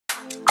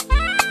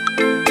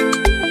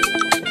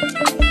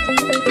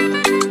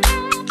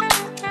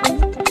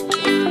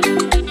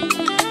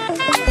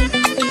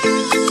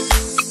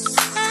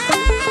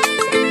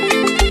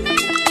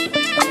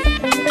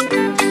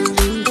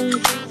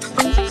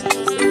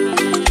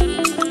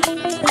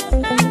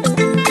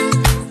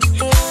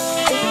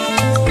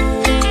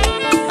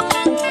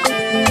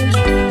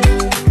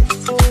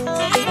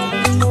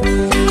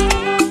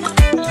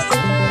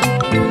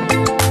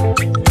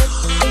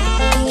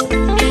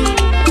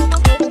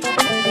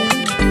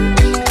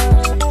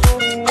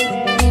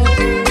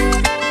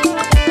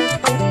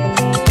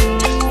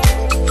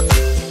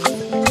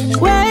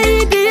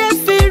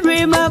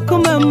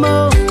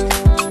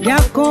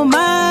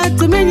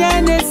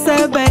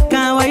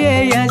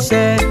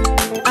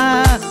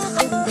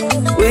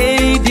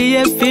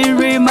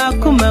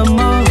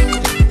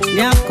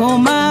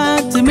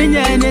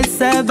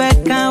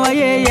Rebecca, why,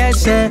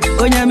 yes,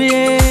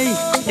 Onyame,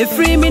 a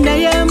free me,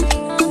 I am,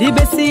 the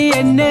Bessie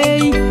and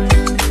nay.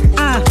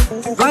 Ah,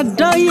 what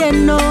do you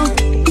know?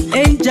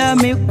 Angel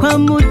me,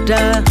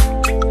 Quamuda.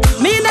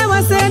 Me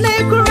never say,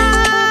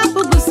 Necra,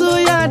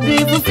 Bukusu, ya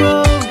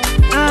drivel.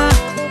 Ah,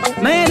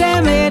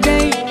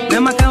 Mayday,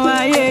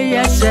 Namakawa,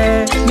 yes,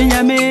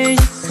 Minyame.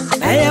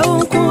 I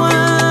won't go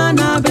on,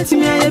 bet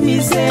me, I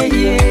am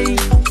say,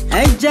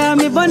 I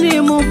jammy bonny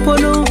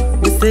mupono,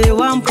 say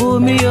one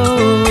pull me,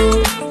 oh.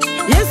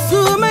 Yes,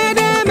 so my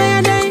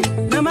day,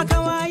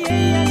 Namakawa,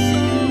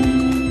 yes.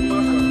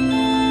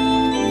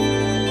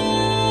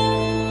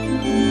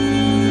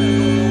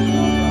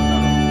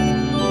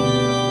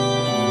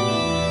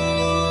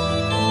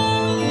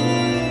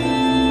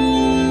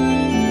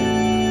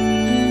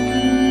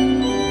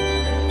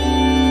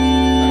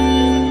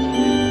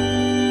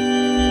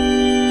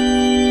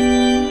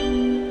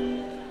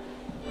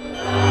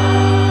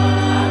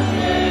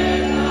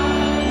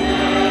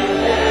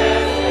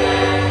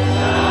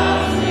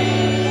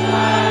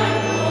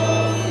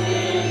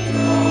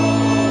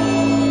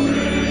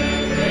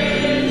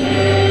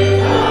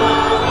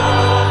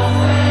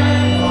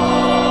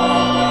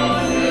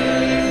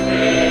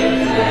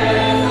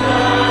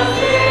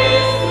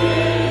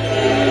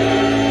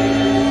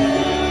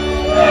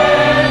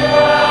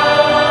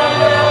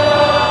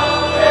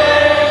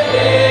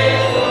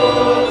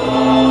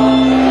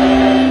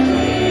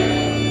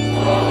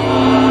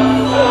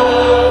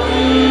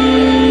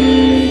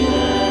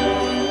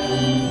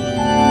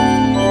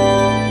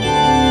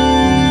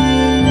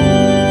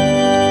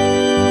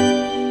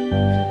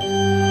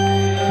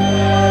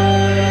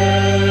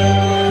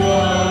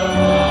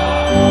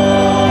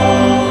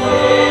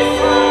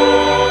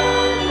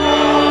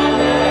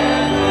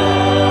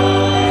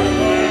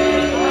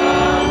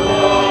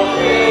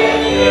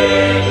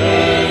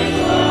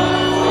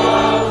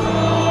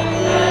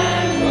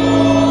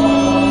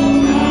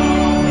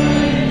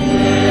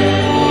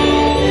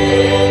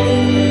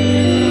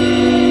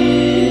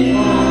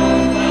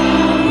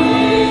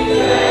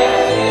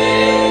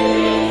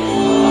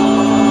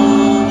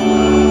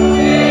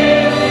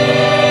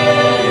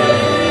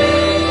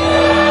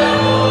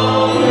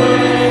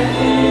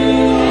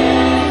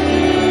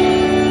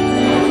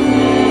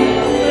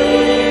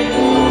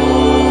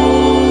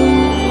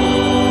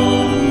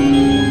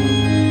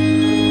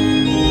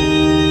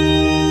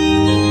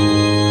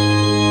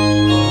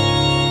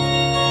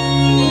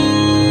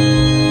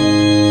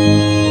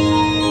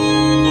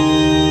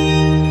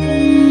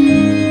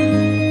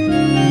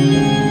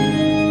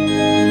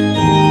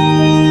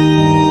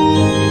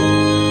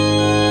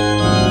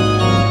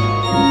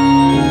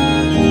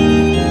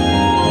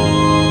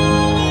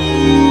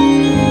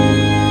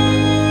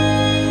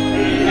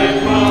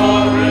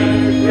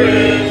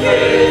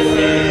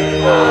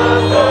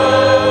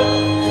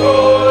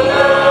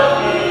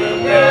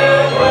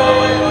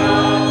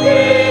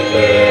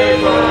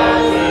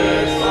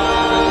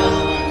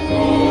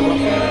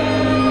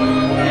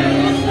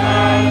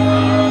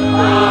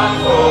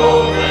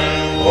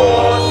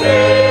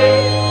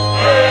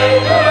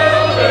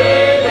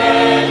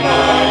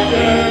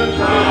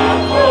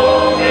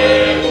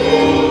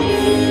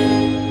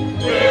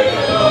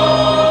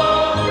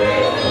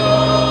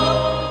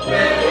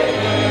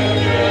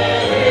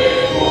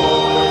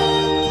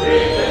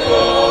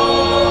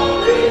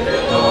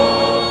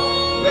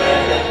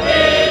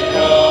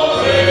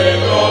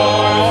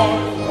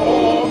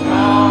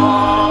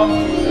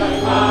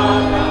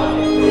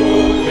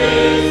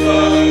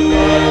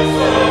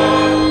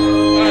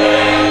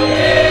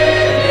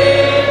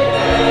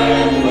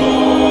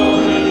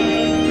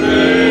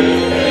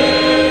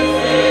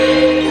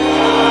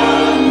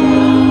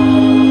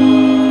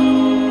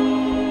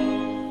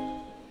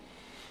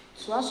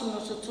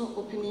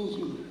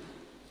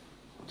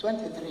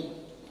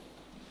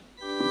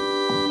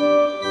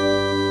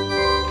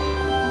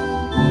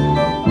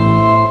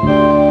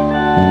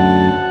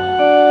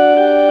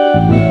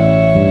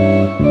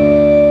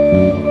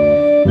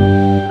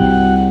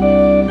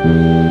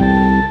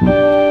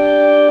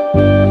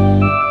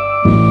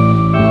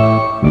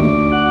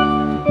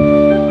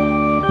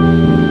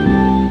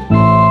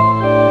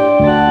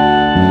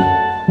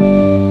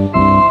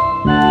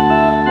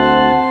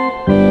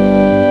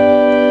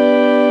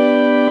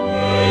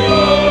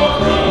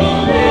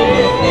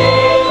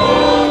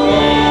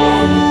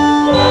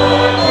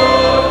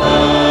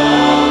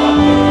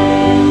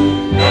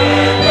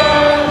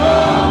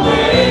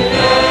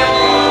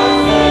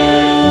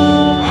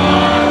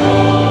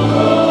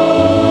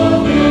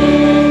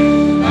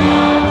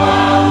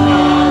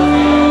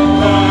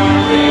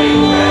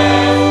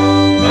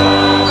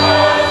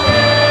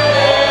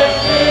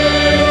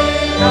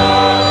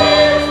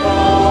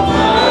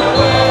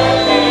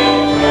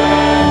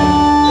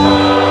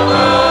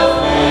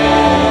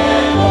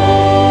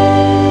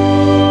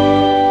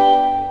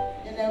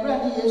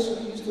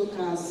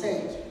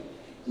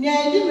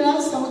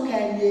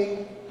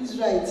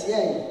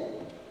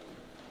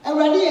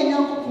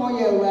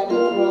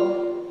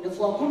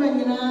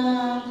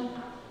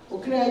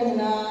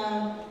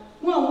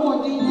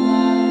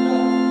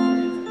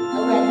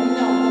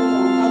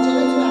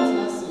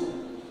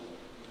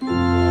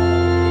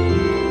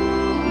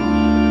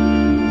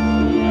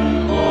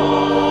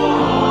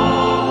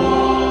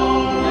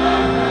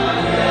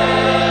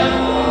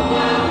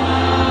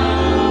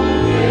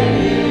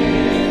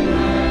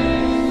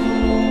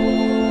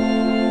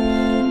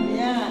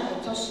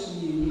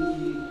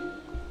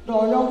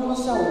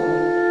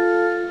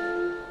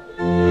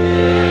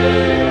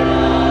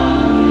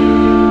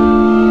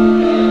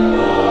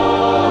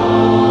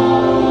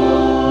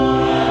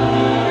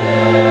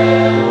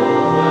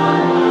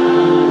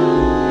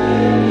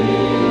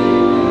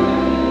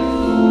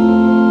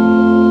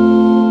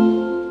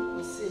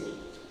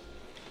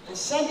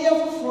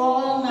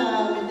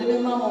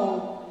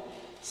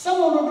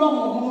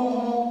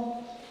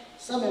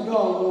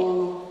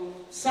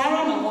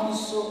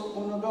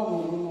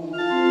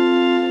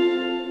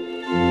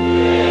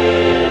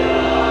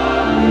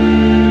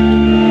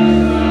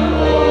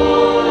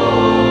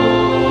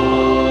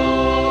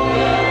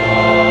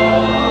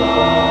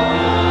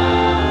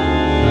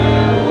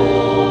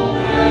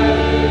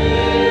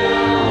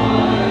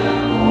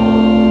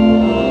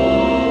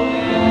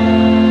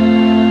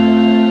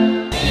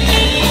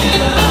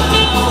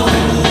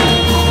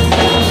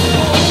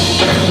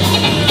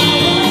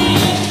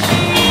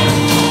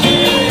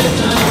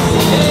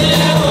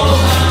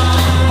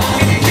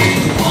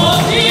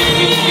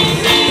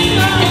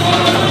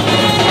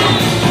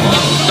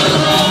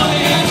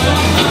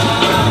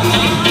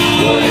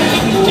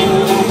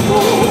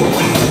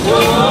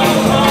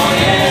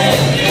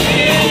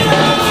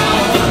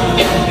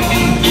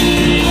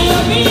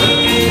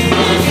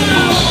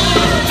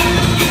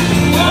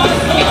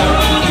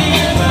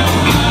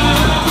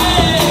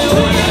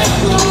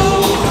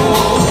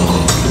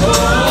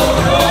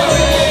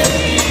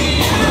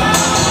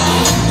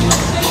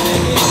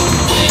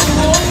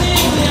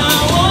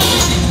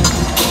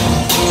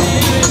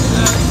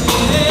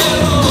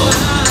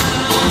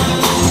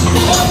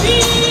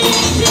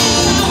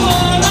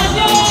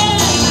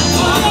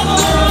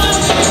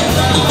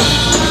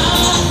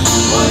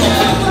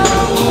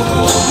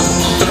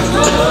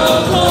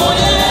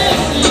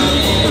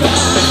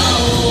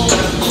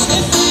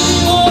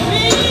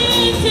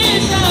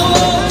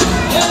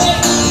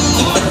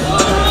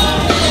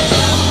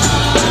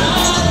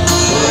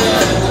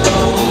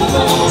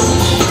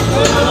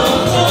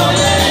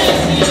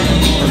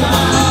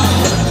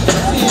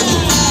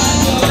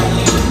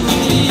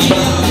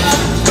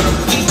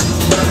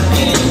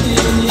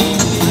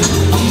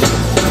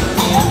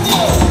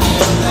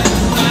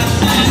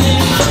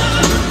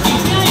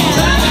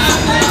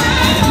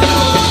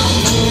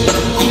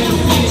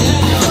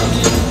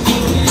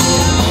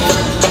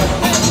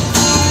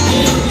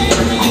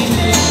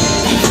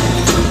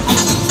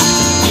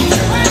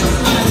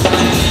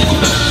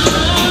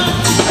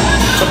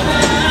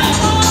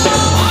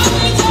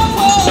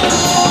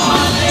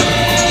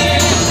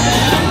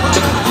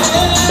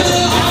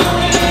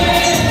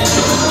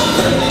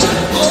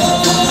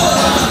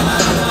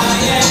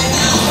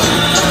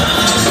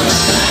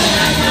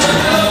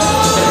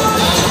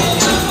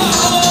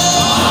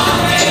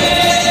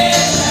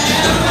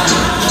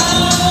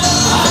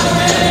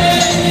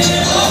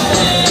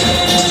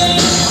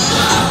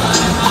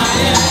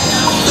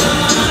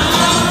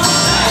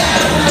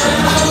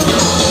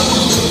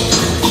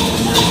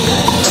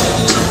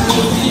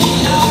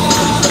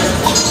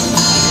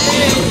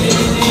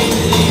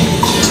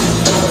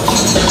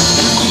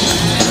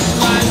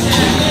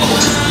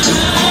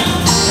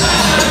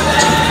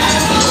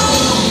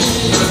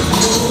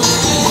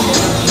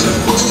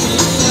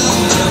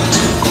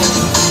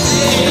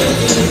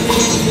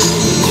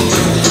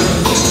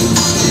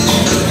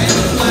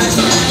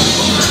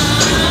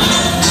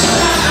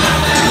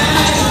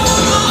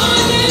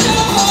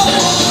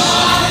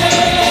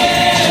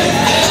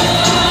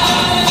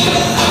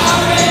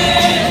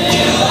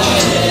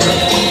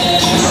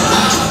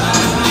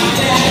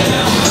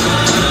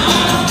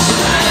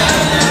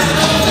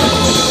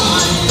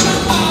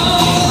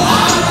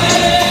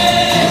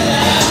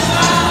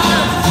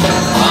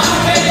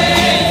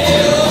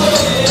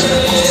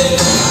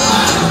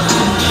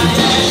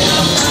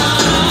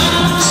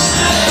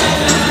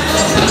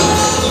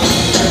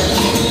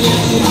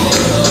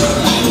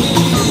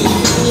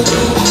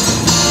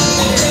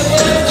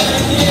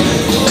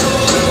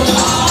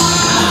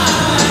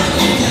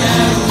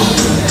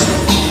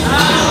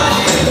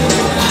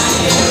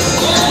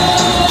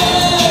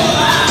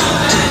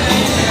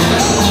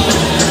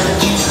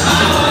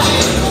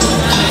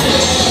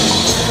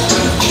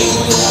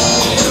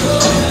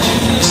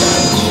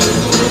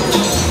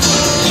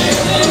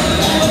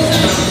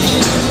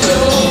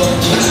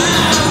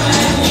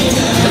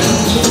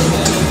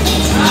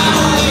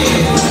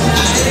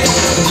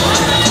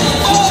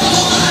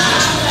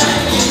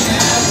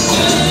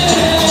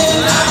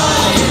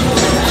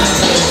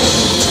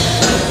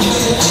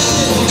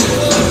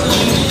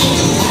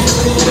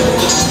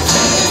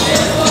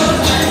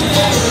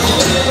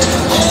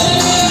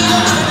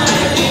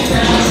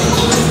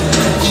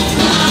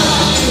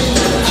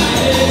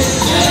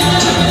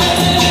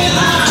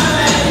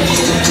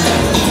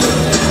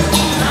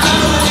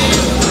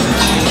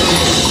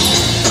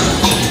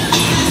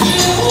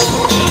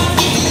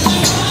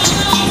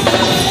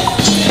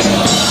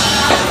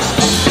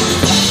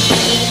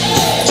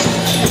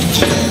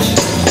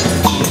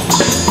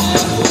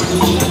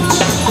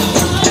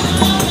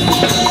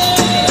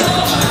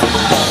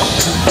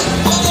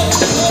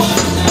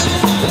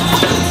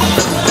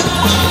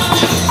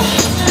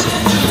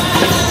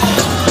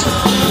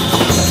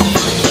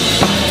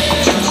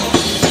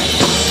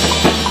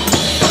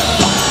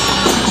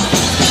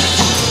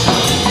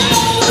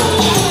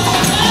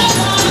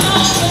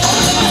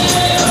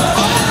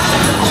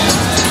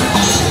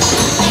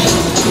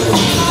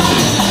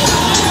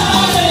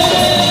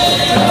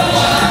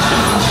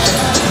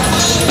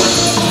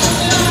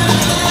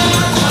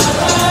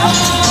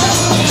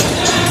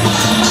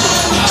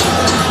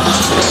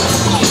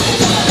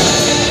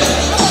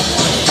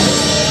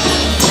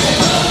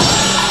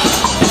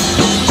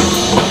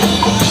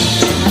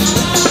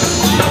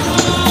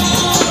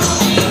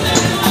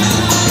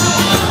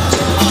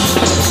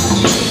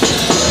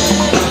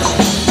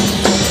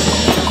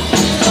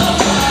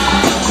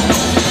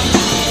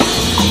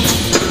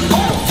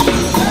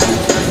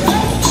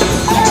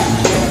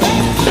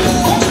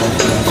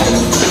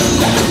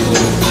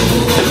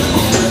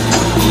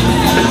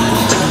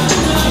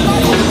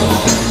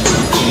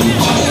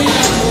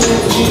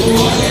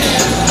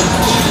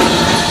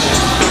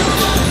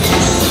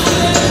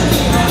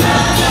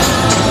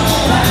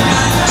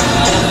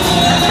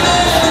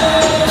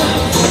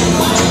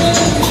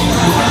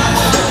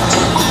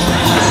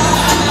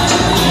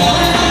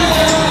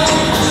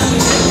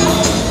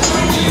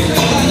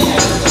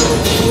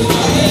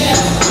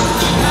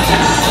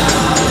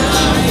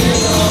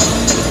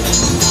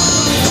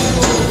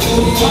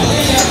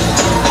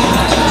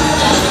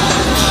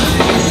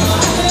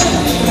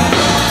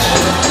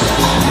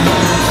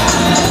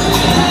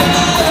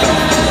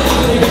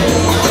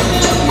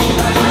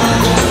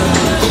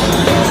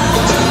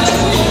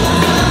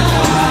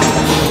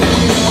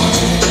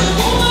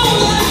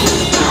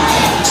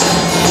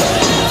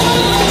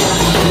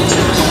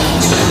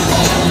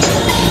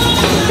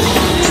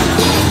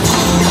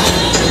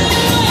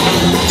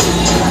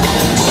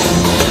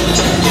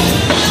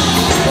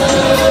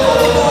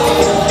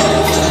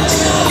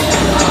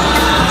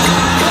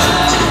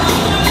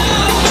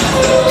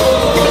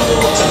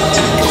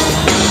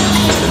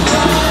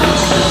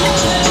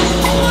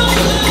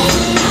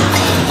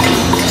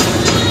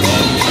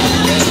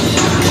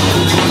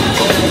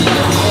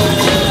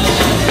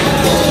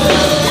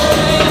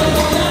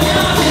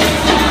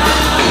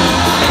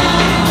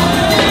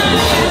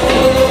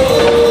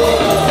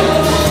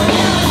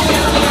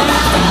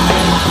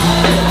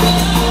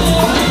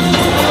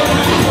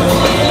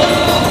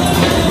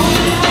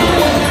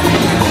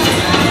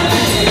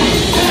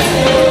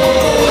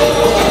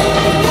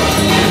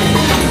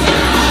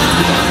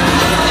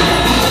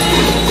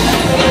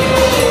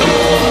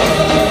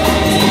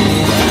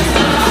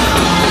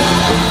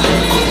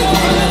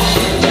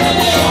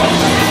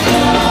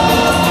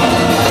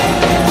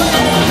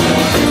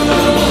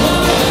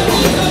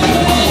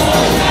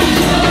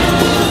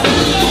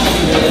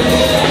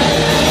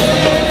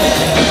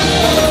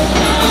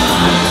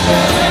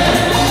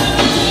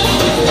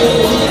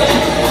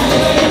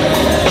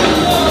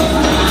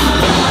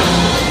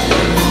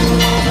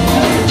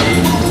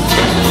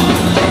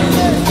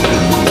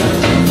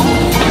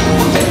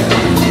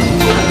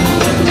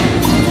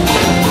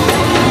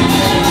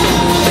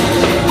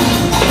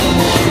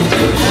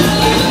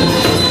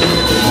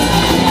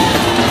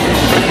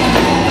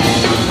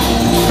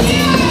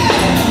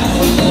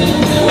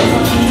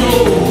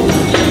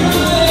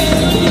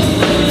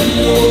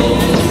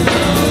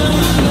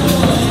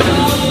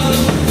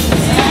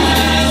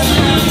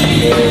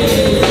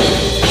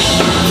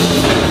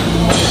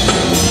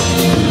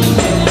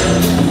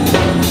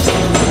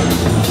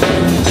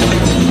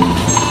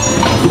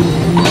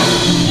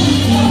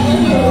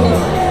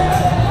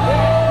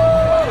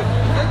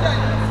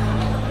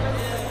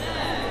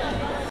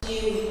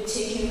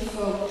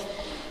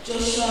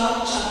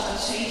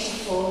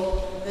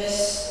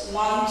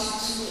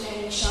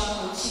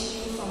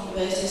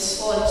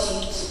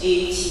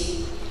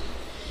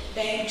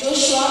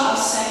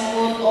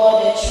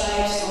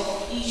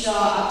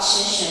 Israel's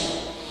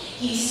accession.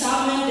 He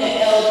summoned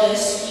the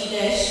elders,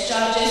 leaders,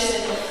 judges,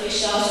 and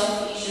officials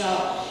of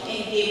Israel,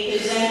 and they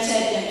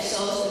presented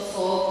themselves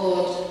before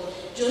God.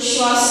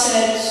 Joshua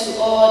said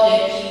to all the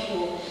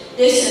people,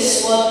 "This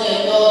is what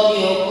the Lord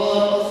your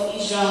God of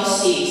Israel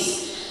says.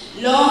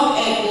 Long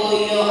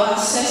ago, your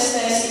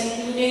ancestors,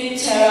 including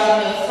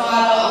Terah, the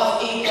father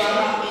of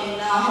Abraham and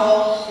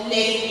Nahor,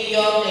 lived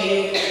beyond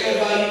the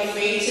river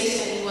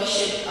Euphrates and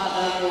worshipped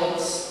other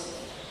gods.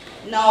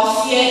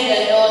 Now fear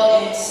the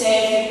Lord and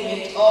serve him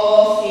with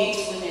all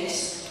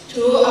faithfulness.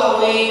 Throw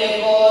away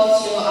the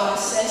gods your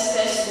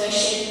ancestors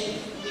worshipped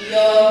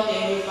beyond the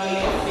river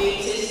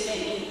Euphrates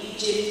and in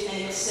Egypt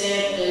and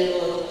serve the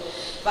Lord.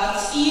 But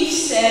if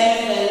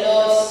serving the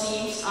Lord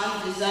seems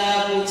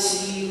undesirable to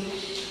you,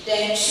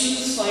 then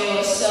choose for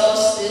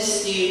yourselves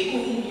this day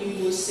whom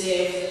you will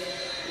serve.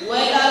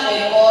 Whether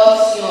the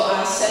gods your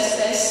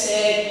ancestors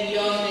served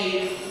beyond the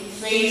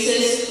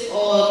Euphrates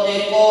or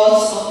the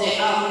gods of the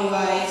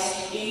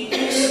Amorites in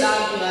whose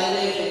land you are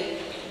living.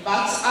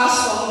 But as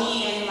for me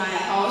and my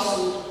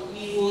household,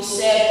 we will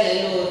serve the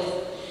Lord."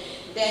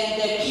 Then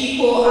the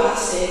people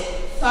answered,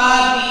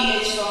 "Far be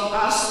it from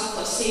us to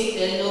forsake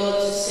the Lord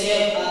to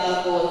serve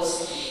other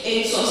gods.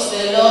 It was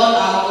the Lord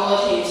our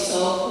God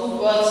himself who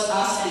brought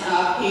us and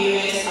our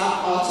parents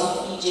up out of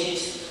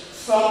Egypt,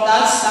 from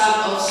that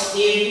land of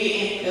slavery,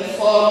 and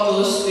performed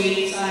those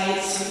great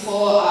sights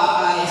before our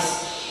eyes.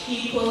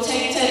 He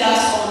protected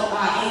us on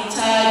our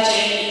entire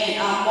journey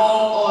and among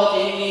all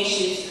the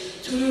nations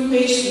through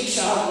which we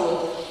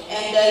traveled.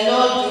 And the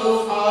Lord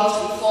drove out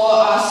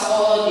before us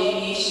all the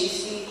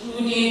nations,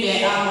 including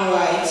the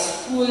Amorites,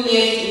 who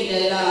lived in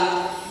the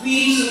land.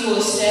 We too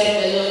will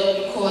serve the Lord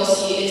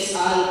because he is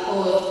our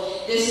God."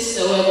 This is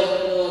the word of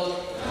the Lord.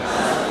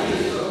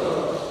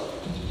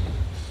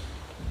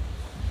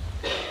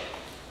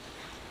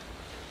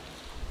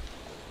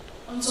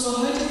 Unsere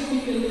heutige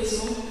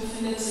Bibellesung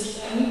befindet sich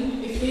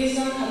in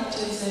Epheser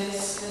Kapitel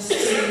 6, Vers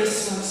 10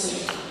 bis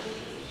 20.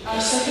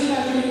 Our second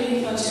Bible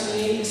reading for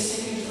today is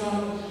taken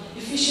from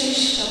Ephesians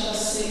chapter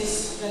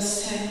 6,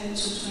 Vers 10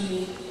 to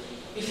 20.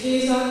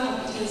 Epheser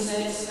Kapitel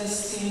 6,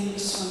 Vers 10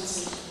 bis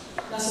 20.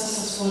 Lass uns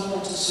das Wort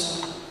Gottes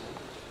hören.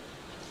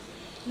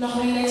 Noch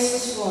ein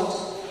letztes Wort.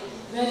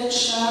 Werdet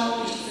stark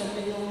durch die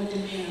Verbindung mit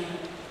dem Herrn.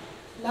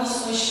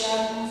 Lasst euch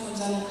stärken von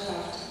seiner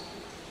Kraft.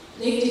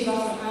 Legt die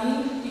Waffen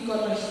an, die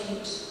Gott euch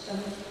gibt,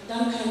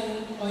 dann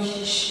können euch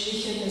die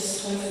Stiche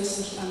des Teufels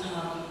nicht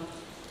anhaben.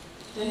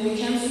 Denn wir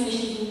kämpfen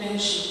nicht gegen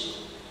Menschen.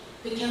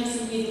 Wir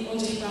kämpfen gegen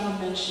unsichtbare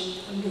Menschen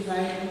und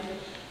Gewalten,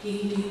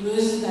 gegen die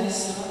bösen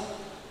Geister,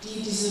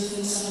 die diese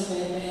finstere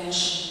Welt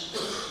beherrschen.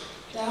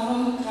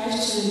 Darum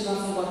greift zu den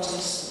Waffen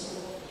Gottes.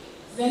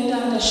 Wenn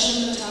dann der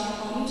schlimme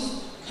Tag kommt,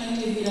 könnt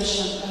ihr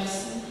Widerstand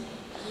leisten,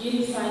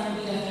 jeden Feind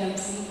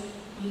niederkämpfen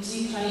und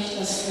siegreich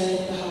das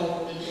Feld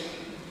behaupten.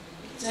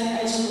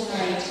 Seid also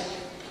bereit,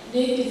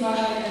 legt die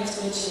Wahrheit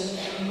als Gürtel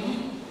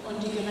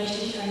und die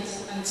Gerechtigkeit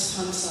als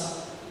Panzer.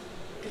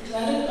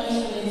 Bekleidet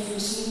euch an den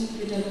Füßen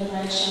mit der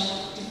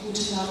Bereitschaft, die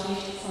gute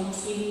Nachricht vom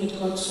Frieden mit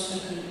Gott zu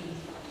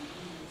verkünden.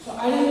 Vor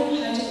allem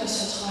haltet das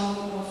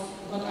Vertrauen auf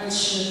Gott als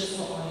Schild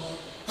für euch,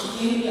 mit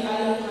dem ihr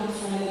alle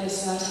Brandpfeile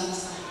des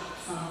Satans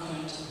abfangen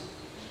könnt.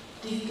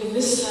 Die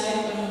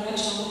Gewissheit eurer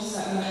Rettung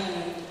sei euer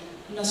Heil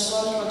und das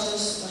Wort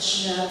Gottes das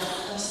Schwert,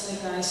 das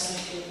der Geist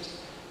euch gibt.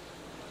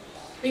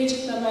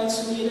 Betet dabei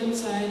zu jeder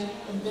Zeit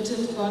und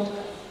bittet Gott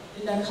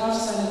in der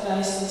Kraft seines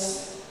Geistes.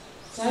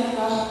 Seid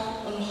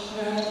wach und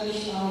hört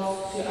nicht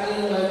auf, für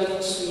alle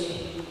Gläubigen zu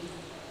beten.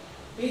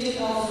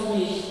 Betet auch für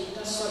mich,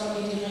 dass Gott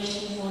mir die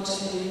rechten Worte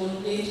in den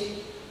Mund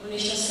legt und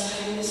ich das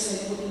Geheimnis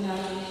der guten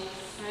Nachricht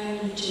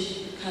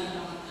freimütig bekannt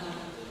machen kann.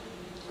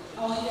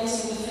 Auch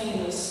jetzt im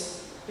Gefängnis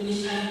bin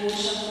ich ein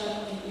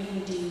Botschafter in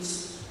ihrem Dienst.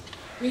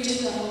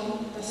 Betet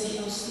darum, dass ich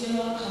aus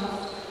ihrer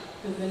Kraft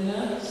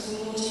gewinne,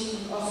 so mutig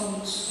und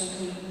offen zu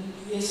verkünden,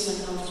 wie es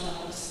mein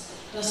Auftrag ist.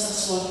 Das ist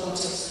das Wort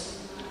Gottes.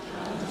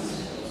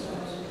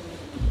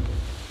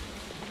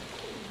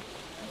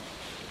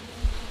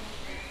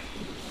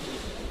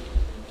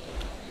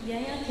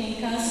 Yaya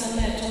kenkan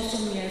sɛmɛ ɛtɔ so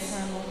mmiɛnsa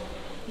no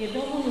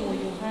yɛbɛho no wɔ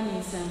Yohane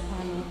nsɛmpa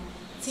no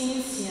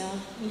tinsia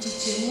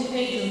nkyekyɛmu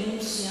aduonu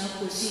nsia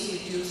kɔsi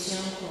aduosia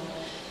nkron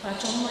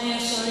patɔ mma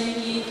yɛsɔre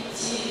yi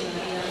tie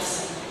Awurade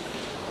asɛm.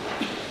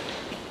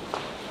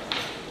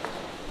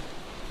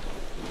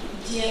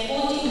 Deɛ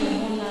ɔdi ne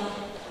ho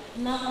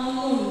na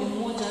ɔnom ne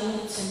mogya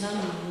no tena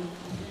ne mu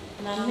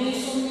na me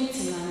nso me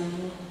tena ne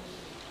mu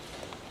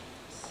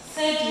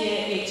sɛdeɛ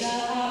agya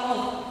a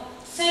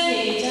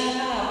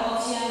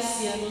ɔte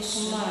aseɛ no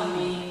somaa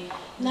me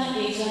na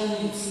agya no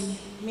nti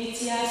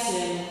mete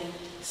aseɛ no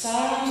saa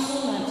ara nso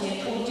na deɛ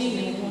ɔdi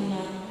ne ho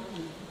na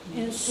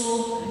nso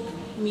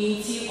me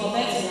nti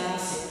ɔbɛtena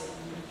ase.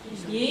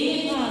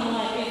 Yei ne no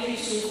a ɛfiri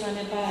so fa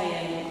ne baeɛ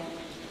no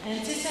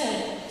ɛnte sɛ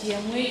deɛ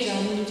mo agya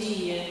no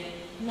diiɛ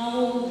na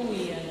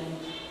wɔwuiɛ no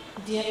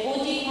deɛ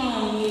ɔdi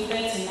kwan yi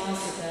bɛtena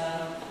ase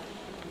daa.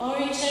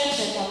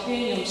 Ɔrekyerɛkyerɛ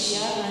Capernaum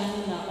hyiadan ho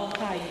na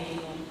ɔkaa yei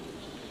no.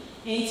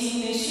 Enti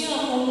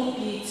mmesuafo no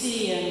pii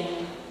teeɛ no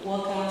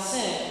wɔkaa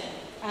sɛ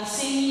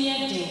asɛm yɛ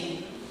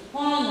den,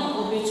 hwan na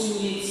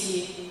obetumi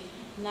atie?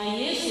 Na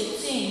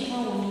Yesu tee nka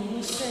wɔ ne mu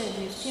sɛ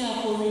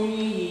n'asuafo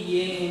renwi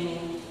yie mu no,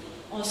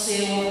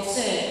 ɔsee wɔn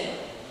sɛ,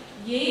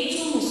 yei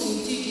tu mo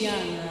sintidua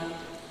anaa?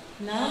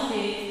 Na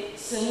afei,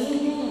 sɛ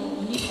muhunu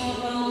onipa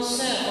ba no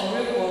sɛ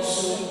ɔrekɔ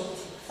so,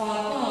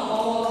 faako a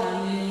ɔwɔ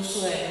kane no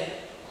so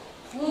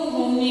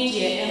honhom ne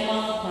deɛ ɛma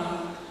nkwa,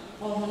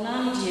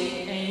 ɔhonam deɛ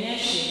ɛnyɛ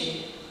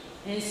hwee.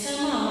 Nsɛm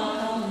a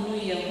maka mo no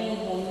yɛ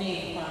honhom ne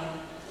nkwa.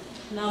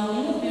 Na mo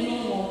mu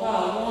binom wɔ hɔ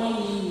a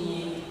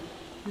wɔnyinyie,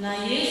 na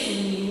Yesu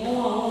nim wɔn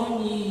a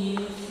wɔnyinyie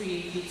no firi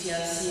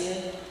mfitiaseɛ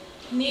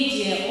ne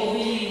deɛ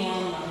ɔbɛyi no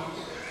ama.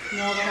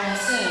 Na ɔkaa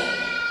sɛ,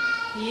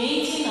 yɛn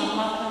nti na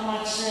maka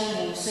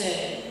makyerɛ mo sɛ,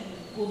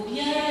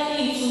 obiara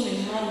ntumi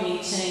mma me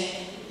nkyɛn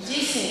gye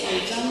sɛ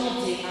Agya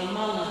no de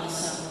ama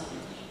nansa.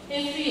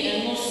 Ɛfiri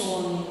ɛno soɔ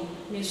no,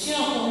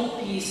 m'asuafo no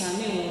pii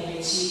sane wɔn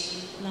akyi,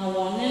 na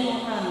wɔne no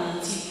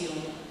anante bio.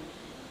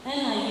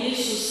 Ɛna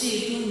Yesu sii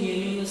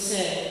 12 no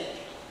sɛ,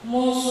 mo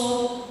nso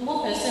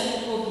mopɛ sɛ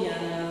mokɔ bi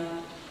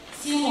anaa?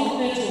 Simon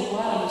Petro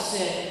buaa no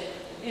sɛ,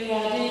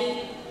 Awurade,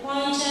 hwan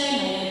nkyɛn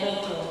na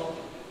yɛbɛkɔ?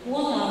 Wo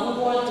na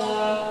wowɔ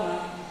daa kwa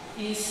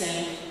nsɛm,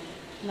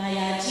 na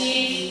yɛagye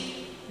adi,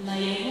 na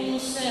yɛhunu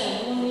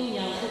sɛ wo ne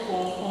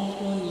Nyankopɔn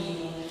Kronkronni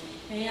no.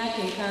 Ɛyɛ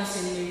akenka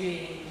nsɛm no wie.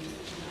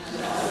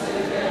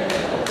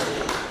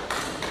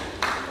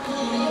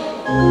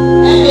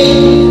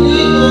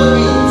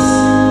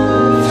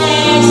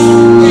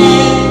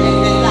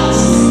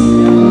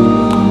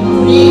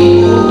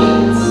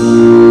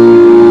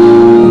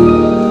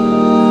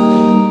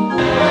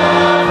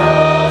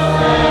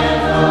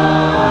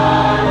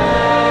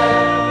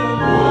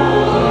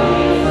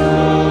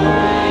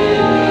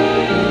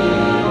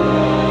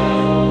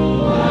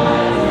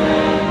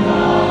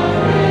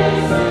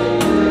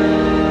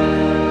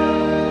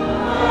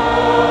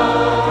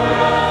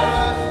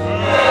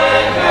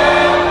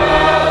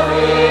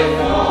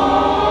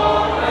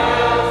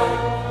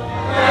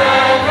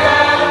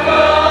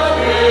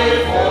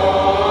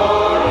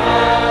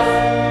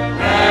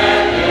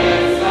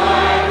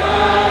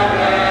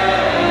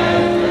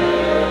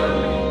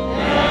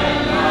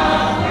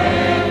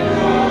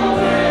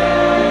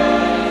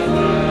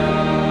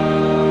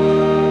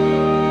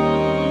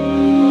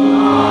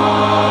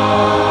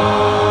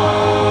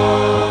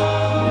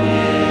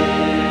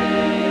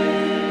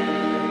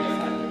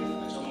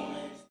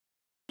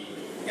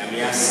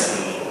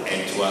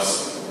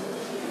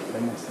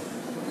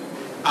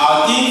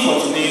 Our theme for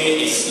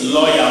today is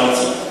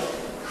loyalty.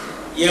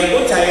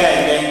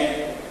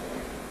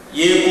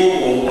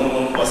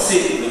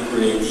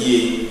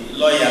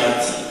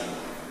 Loyalty,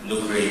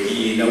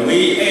 nukuredie. The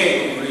way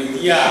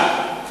nukuredie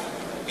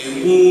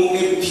emu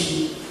epi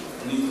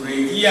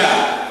nukuredie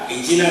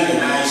ejina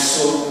na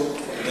so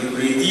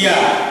nukuredie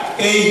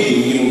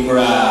eyi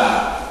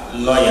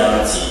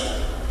loyalty.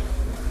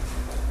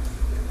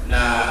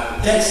 Na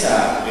text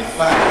me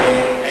fa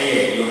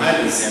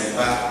Yohanes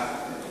empa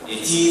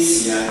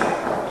etisia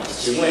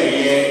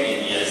chimweye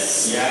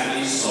ediasia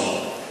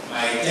ison.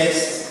 My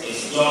text is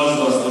John's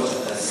Gospel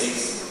chapter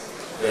 6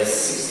 verse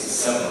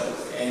 67,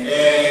 and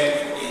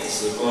there it is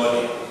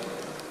recorded.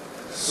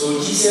 So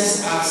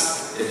Jesus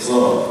asked the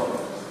 12,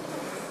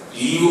 do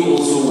you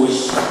also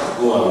wish to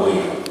go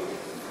away?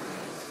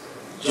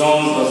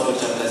 John's Gospel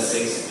chapter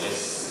 6 verse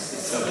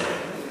 67.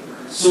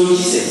 So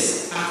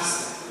Jesus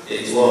asked the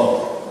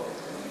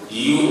 12, do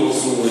you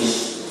also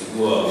wish to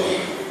go away?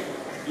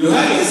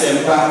 Yohanes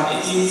empa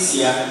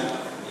etisia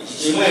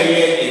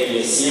chimweye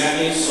ediasia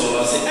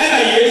ison say ana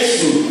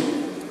Yesu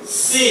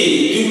say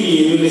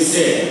you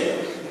say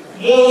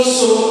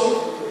Monso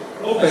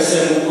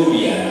opese mo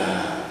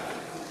biana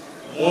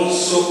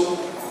monso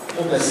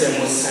opese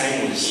mo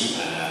sign chi.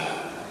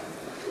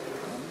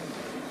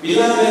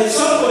 Beloved,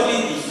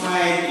 somebody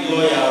defined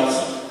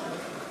loyalty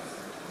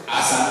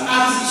as an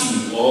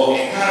attitude or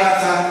a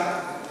character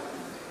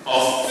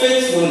of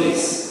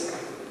faithfulness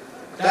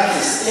that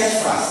is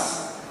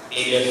steadfast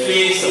in the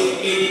face of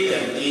any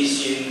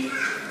temptation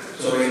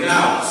to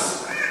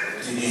renounce,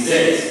 to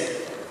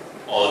desert,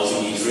 or to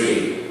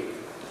betray.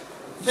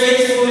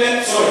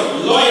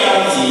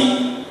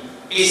 Loyalty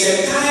is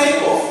a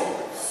type of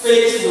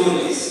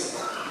faithfulness,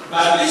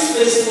 but this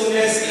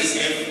faithfulness is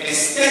a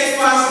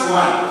steadfast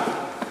one.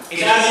 It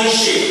doesn't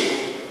shake.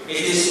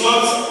 It is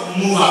not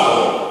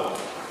movable.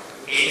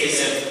 It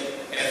is a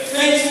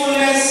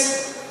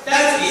faithfulness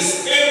that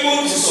is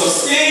able to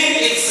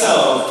sustain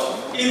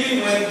itself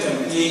even when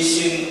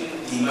temptation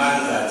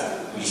demands that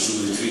we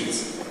should retreat.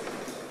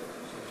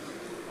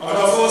 Out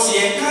of us,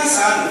 you can't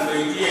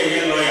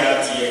say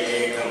loyalty.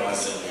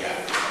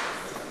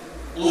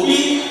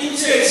 Ubi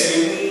church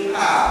or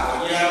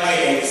Yama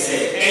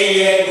say,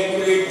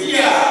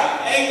 Nukuredia,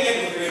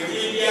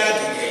 Nukuredia,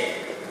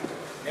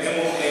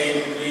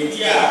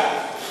 Nukuredia,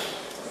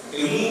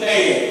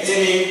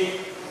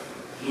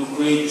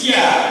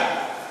 Nukuredia,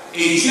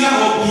 Asia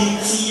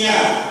Obitia,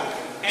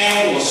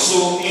 and was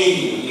so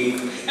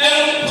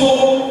and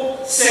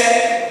Pope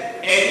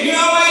said, and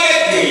Yama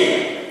day,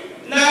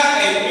 now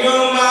and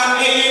Yama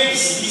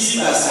busy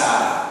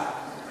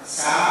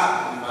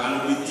Sa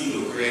man with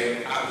the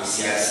great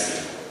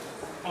appreciation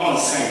on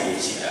Sunday.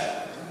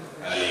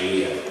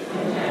 Hallelujah.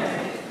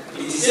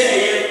 It is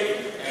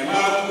a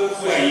man who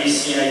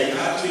is here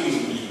to you.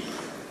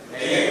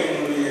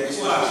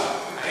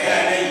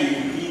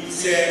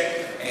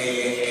 A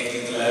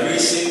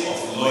declaration of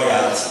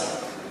loyalty.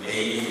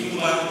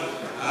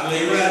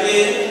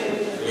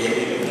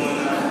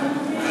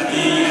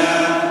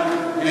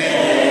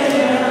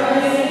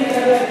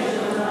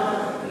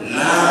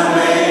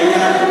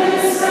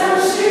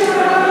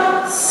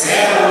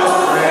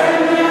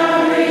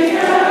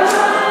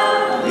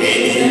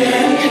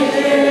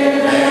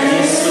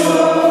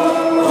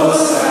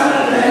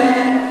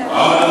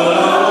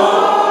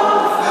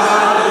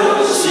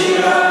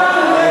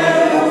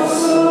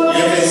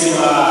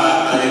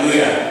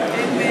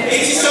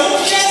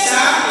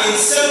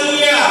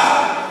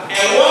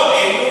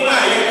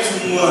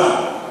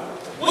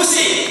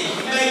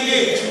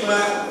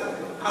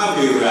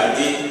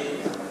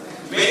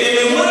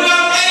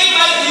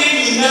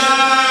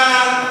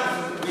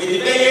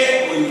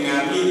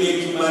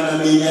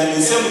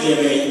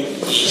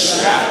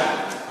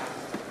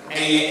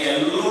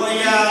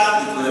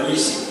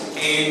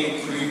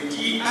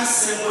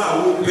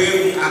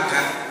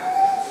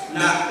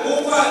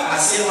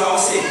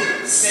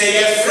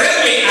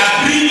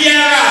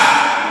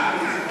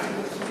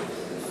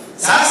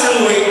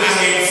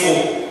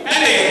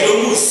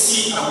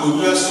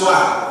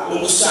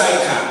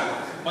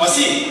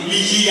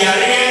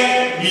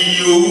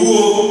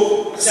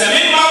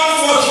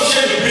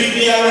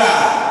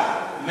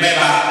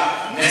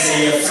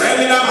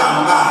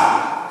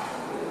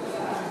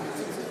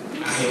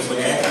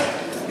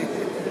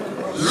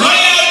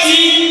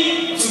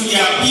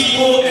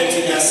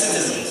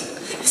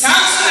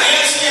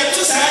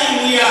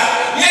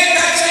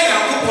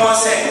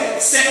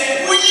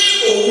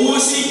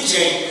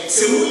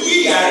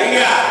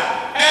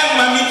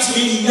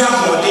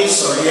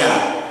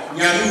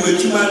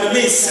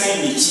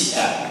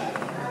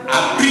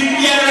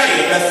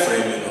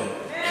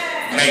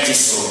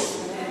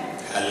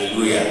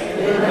 Hallelujah.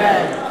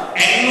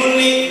 And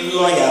only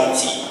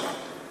loyalty.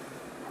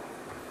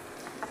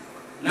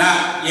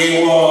 Now,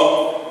 you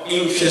were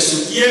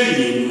interested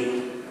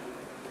in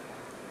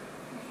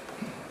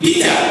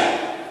Peter.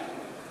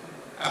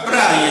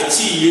 Abra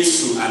yeti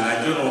Yesu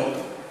anajono.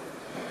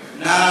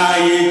 Na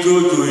ye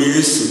jojo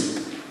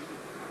Yesu.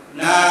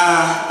 Na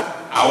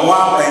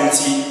awa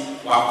penti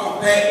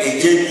wakope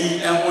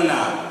ejebi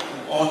ehuna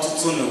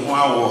otutu ne ho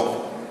awo.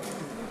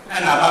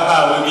 Ana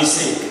baba we bi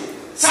say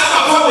sa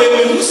papa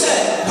we me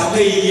say papa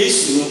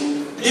Yesu no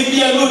e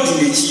bia no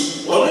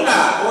dinechi ono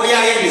na o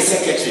ya ye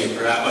secretary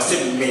bra o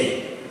say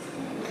me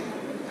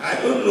I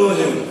don't know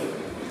him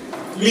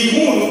me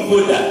who no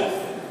boda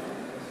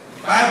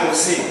Bible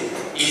say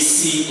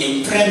is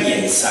in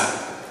premiers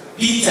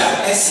Peter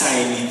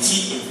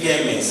assignity in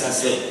premiers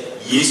say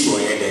Yesu o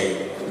ye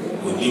dey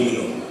onim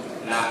no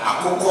na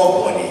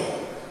akokọ bone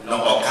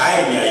na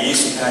okai me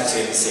Yesu ka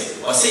chere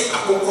say o say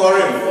akokọ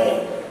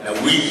rembo na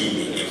we yi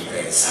me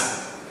impresa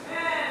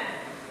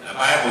the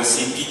Bible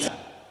say Peter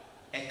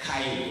e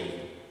kai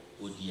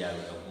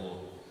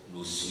odiarabo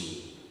no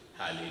sui.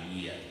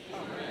 Hallelujah.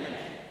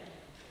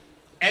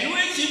 And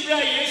when Tibra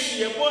Yesu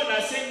ye born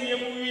na say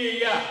niemu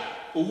wie ya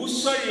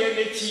OWUSU ye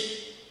nechi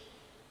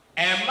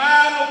e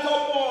ma no ko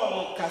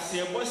born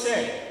kase bo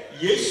say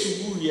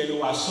Yesu wu ye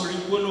no wasori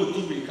bo no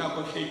Tibra ka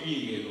ko hwe bi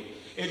ye no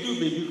edu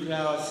bebi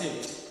kra o say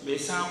me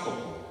san ko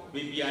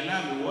bebi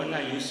ana me wona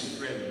Yesu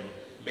frem no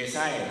be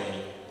san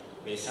ye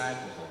beside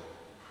before.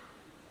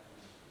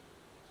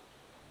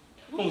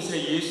 Who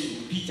say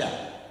Yesu Peter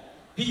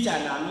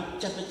na no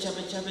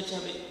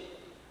chabe.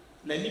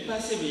 Na nipa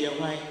se be yan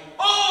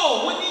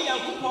oh, woni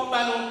Yankopon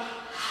ba no,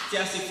 ti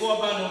asefo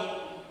ba no,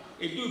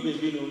 edu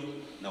bebi no,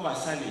 na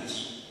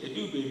wasanechi,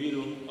 edu bebi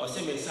no, o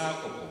se me san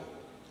akoko.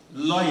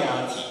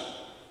 Loyalty.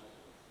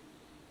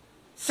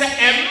 Se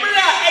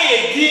emra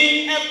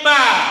eyedi eba,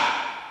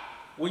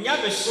 wonya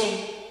besom,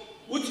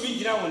 wutimi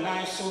gira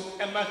wonan so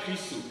ema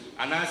Kristo,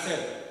 anase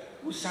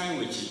who sign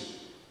with you?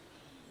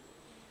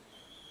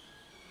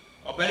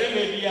 Or better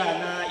maybe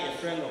a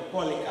friend of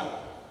Polycarp.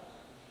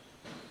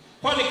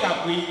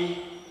 Polycarp, we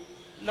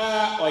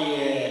now or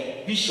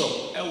a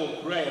bishop, I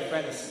will pray a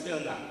friend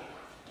Smyrna.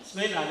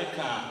 Smyrna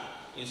the car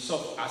in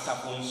soft as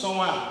upon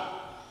someone.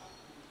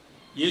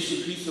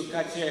 Yesu Christo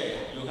catch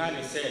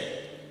Johannes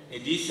said, a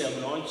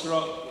decent launcher,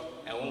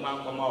 a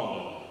woman come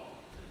on.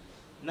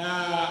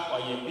 Now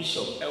or a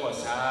bishop, I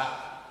was her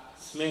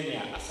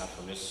Smyrna as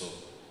upon the soul.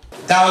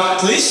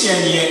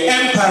 Diocletian ye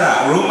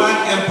emperor, Roman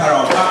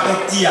emperor,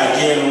 Papa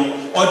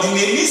Diageno,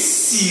 ordinary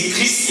see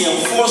Christian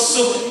force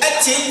so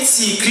attend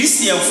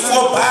Christian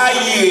for by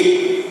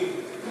ye.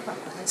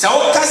 So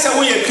cast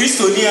away a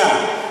Christonia.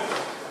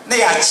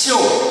 They are chill.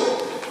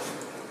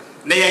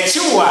 They are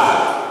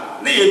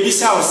chiwa. They be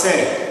sound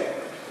say.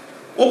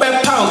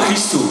 Open pound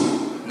Christo.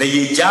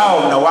 They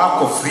jaw na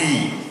walk of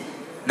free.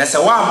 That's a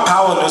one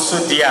pound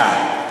also dear.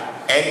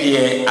 And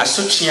ye a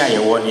suchia ye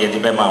won ye the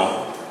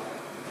bemount.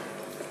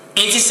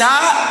 It is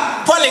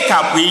our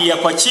Polycarp we are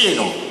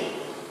cochino.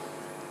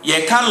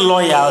 Ye can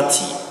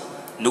loyalty,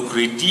 no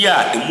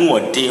credia, the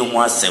more day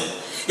once.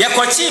 Ye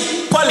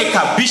cochi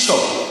Polycarp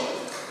Bishop.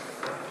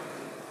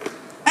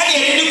 And ye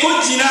didn't go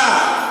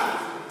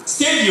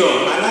stadium,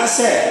 and I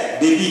said,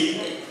 baby,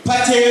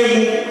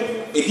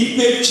 Pater, a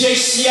deep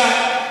chase here.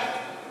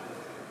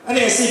 And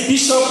I say,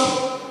 Bishop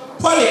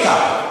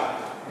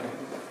Polycarp.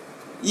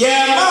 Ye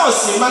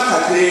mouse in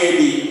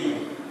Macacrebi.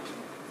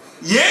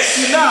 Yes,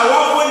 you know,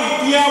 what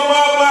would be a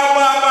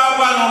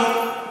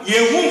ye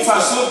womb for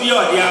so be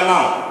or the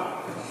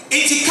amount.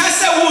 It's a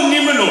cassa wound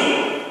nimino.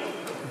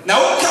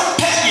 Now, come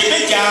pet ye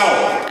make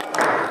out.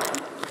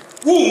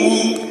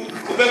 Woo,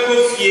 Quebeco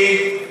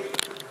Fie,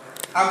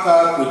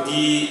 Apa could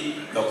be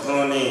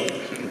Docrone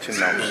in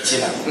China.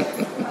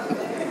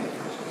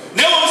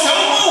 Now,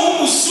 some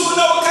who soon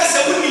know Cassa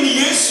women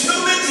years, no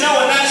matter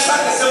now, and I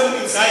start a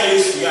 7 inside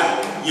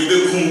you be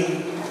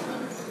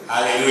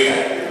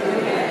hallelujah.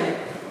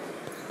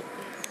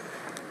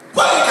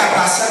 Polycarp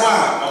Passawa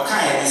or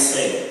kind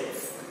say,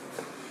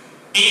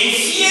 in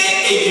fear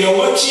if you're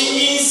watching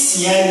in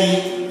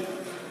Siani,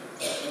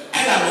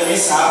 and I'm a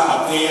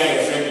Papa, a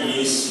friend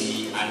you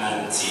and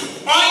auntie.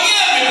 Oh,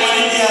 yeah,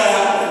 everybody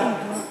there.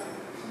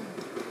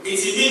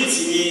 It's even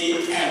to be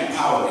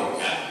empowered.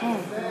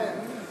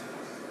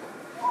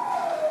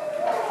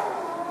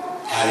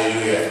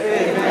 Hallelujah.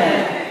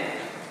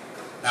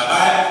 Now,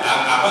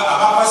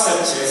 Papa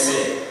said,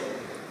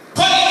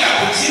 Polycarp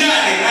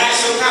and I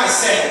can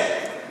say,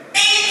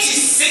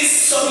 86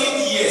 solid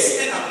years,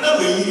 and I'm not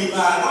going to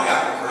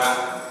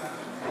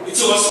it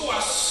was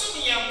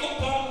assuming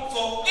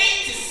for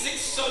 86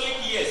 solid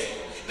years.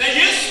 Now,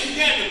 yes, you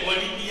get the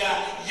Bolivia,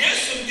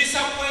 yes, you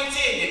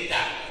disappointed in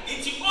that.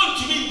 It's all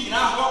to me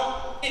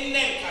now, and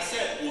then I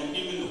said, oh,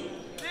 you know,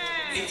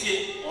 it's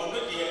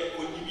already a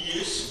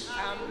yes,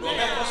 no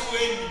matter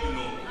when you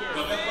know,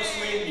 no matter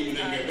when you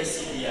know, the best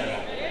in the area.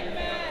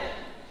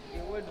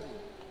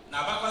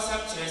 Now, Papa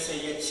said,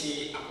 Yachi,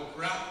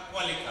 Apopra,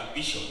 Polycarp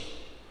Bishop.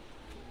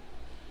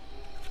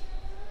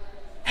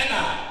 And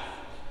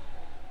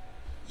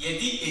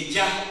Yedi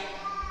Eja,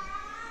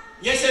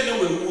 yes, I know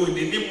we would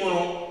the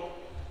Nimono,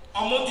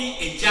 Omodi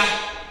Eja,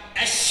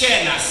 a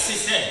share na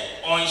sister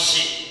on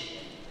ship.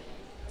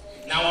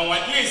 Now,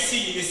 what you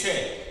see, you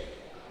say,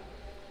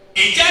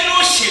 Eja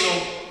no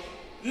shino,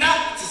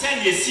 not to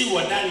send you see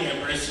what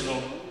Daniel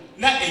Bresino,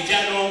 not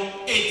Eja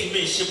no 8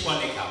 men ship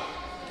on the cow.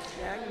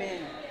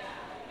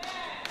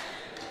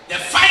 The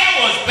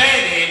fire was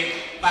burning,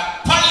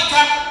 but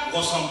Polycarp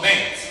was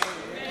unburnt.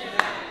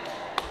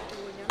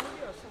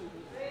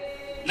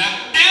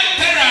 Now,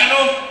 Emperor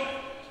no,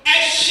 a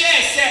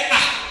share say,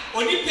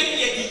 only pay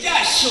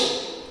the show,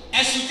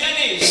 as you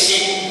can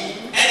say,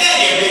 and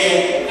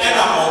then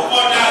I'm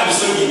order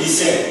so you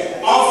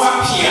say, offer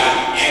Pia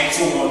and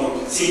tomorrow,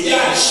 say,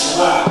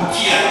 Shua,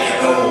 Pia, and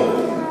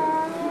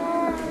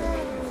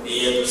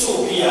the two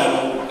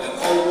piano, a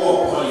cold war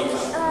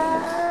Polycarp,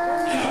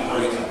 and a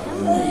Polycarp.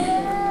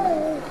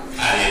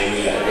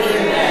 Hallelujah.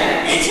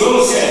 It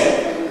will say,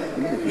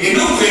 you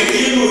know, when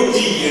you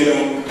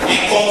know,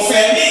 and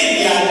confirming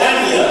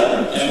Daniel,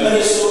 and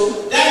very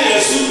so Daniel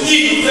should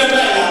be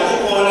prepared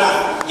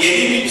to ye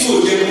didn't do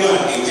the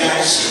one in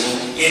Jackson,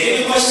 ye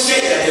didn't say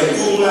that the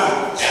Guma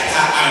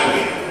Jata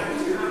Iron.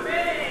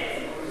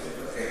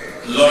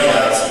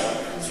 Loyalty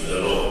to the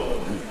Lord.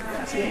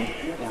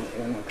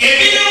 If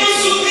you don't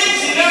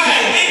deny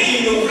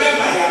anything you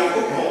prepare,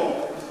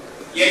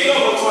 ye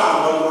don't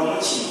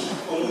want to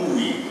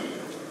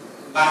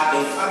but the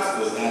fact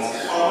was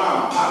that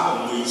our part of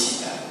which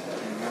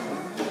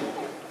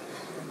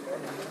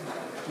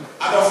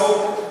Adolfo,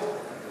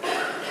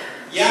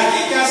 ya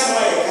ika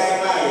sawa ya kai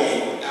ba ye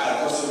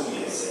apostle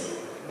bi say.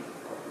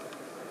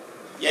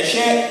 Ya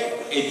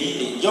share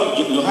edi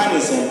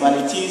Johannes and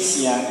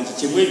Valentisia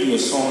chebwe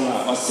son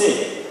na o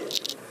say.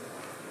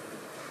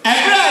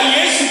 Abra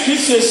Yesu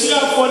Christ is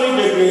for the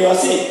degree o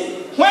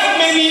say. When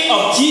many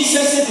of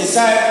Jesus'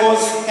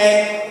 disciples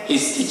heard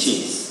his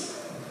teachings,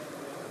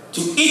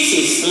 to eat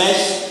his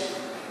flesh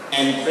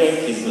and drink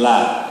his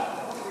blood,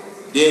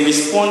 they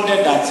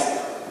responded that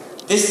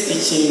this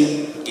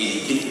teaching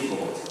is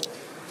difficult.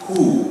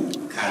 Who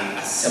can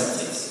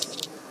accept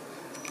it?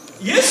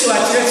 Yes, you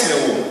are church.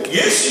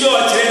 Yes, you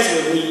are church.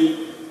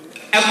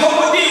 A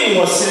company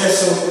was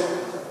so.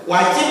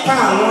 Why keep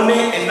on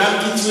and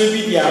not get to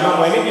be the amount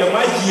when you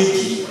are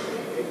GD?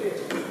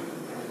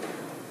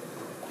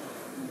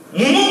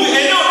 Move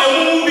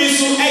and move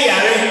so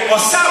or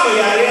some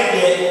yare.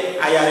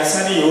 I are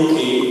sunny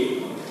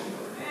okay.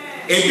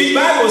 A big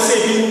Bible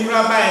said, you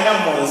rabbi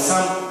and a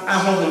son, I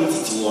home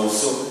to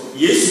also.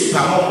 Yes, you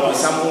come on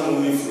some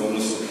moving from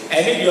so.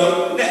 And if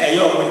you're a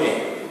young way.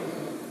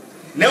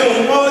 Now,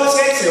 more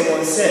church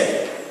one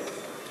said,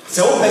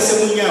 so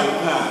person young,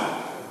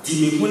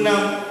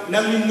 Dimihuna,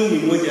 Nami knew me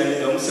more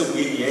than also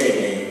with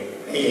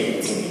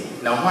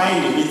the now, why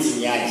the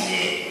meeting yaji?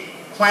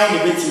 Why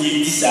the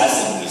meeting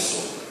disaster so?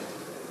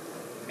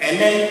 And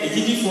then it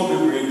did for the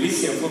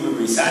release and for the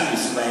resign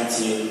is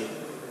 19.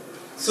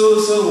 So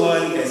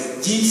wonders,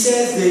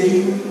 Jesus they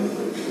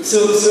do.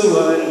 So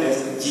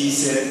wonders,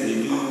 Jesus they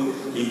do.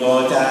 He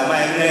bought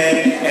my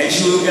bread and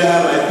sugar,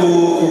 my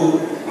cocoa.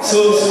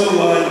 So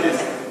wonders.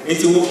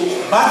 It's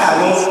back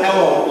along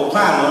our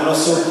pan on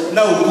so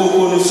now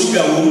cocoa, no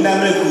sugar, will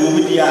never go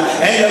with you.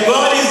 And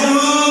God is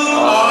good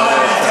all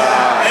the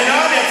time. And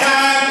all the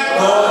time,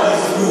 God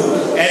is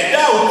good. And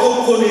now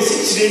cocoa is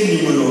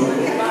changing.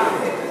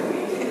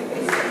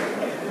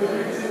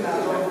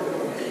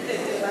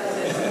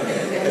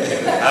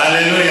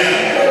 Hallelujah.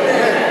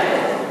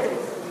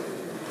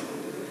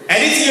 And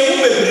it's your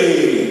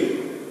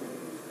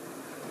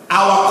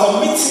our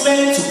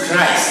commitment to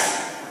Christ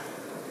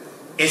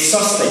is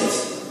suspect.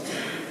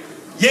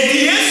 Yet the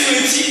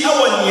answer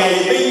our near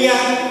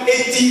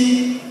eti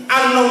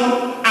anom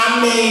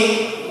amen.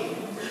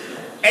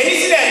 And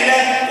it's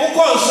that who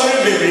sorry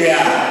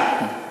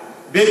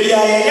baby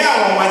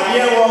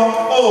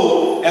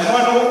oh a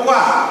honor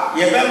qua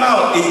ye bema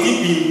a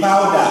deep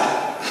powder.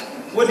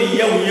 What the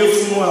year we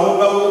use more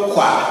over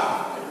qua?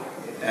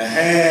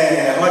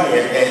 What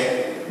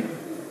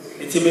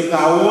it's a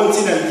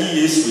wanting and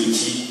D.S.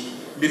 Richie,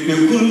 the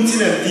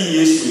Pecuntin and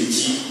D.S.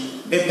 Richie,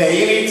 the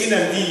Payatin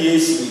and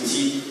D.S.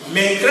 Richie,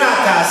 make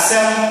crack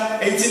Sam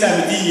 18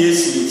 and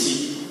D.S. Richie.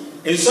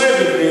 And so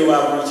every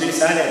while Richie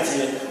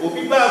sanity, will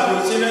be bad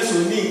Richards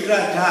who need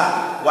crack,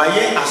 why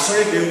yet I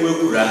saw them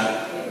will cry.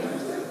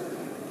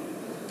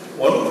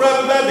 One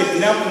probably the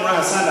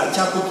Napura son a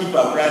chapel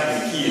keeper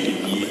Bradley key.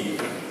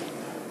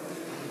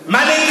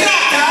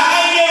 Manicata,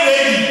 are you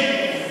ready?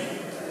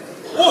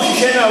 Oh, he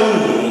can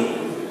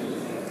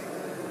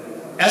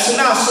as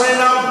now,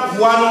 Serena,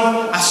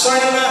 one, a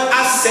Serena,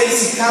 as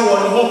says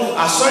Cowan home,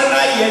 a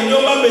Serena,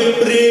 Yanoma may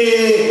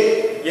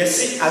pray.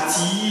 Yes, at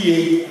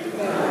ye.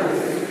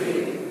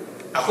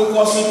 I could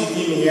also be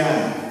given here.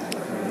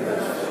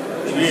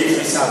 The way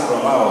it's up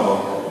from our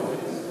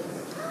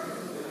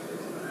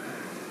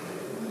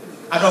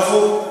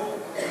Adolfo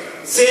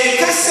say,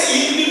 Cassa,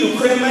 you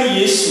crema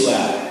Yeshua.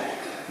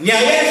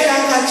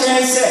 Nyayeka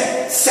chance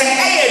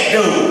say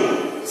do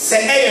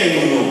say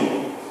no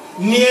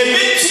near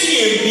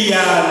between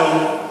biano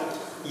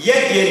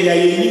yet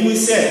ye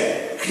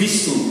say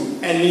Christo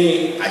and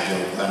me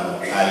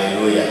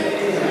hallelujah.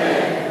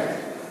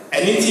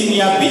 And it's in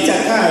your bitter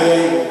car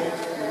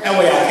and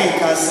we are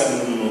taking some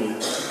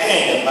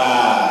and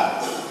bar.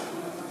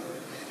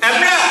 And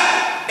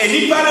now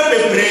any part of the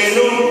brain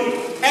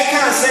I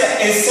can't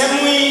say a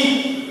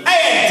semi I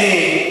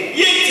did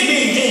yet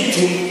me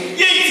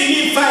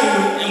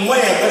fine and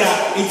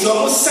whatever it's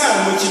almost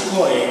sound which you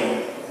call it.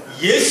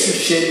 Yes, you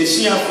share the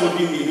share for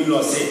the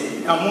new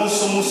say, I'm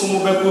also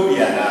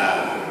Musumobia.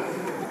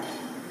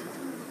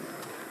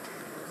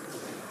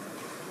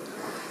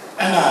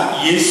 And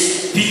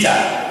yes, Peter,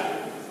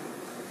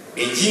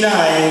 a Gina,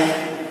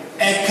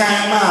 a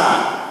Kama,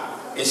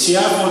 a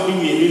share for the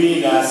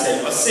new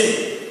said, or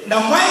say,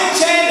 now why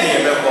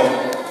China?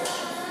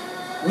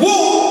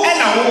 Woo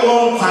and I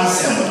won't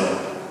consent.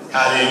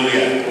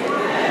 Hallelujah.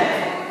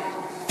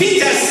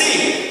 Peter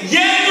said,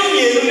 Yanu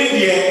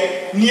Yerunia,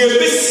 near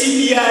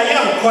Bessibia,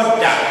 young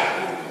Quada.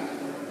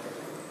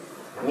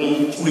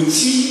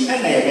 Which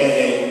and I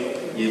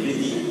bear ye.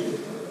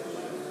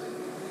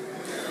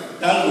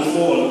 Down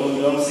before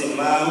you say,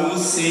 Ma,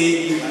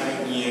 say, my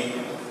dear,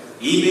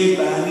 Ibe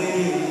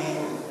Bale,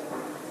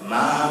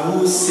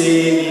 Ma,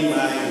 say,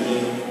 my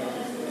dear,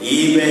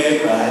 Ibe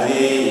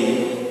Bale,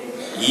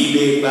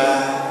 Ibe Ba,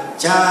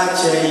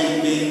 Chacha,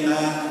 Ibe Ba,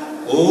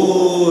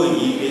 oh,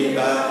 Ibe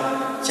Ba.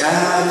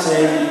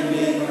 Chacha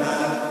ibeba,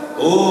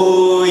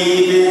 oh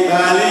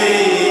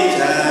ibebale,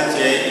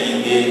 chacha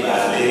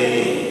ibebale,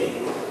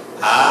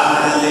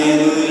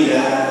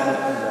 hallelujah,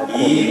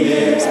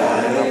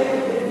 ibebale.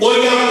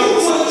 Oya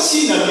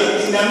china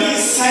na me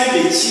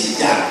side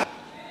chida.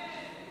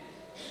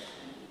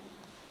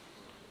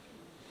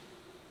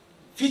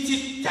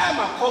 Fiti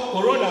time akọ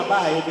corona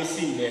ba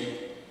ebesi nne,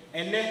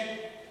 ene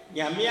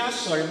nyame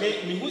asọrọ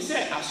me hu se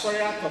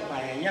asọrọ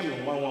atopa enya me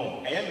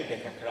nwanwa, eya me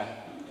dekakra.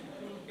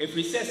 If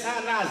we say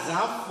sana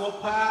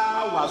zafo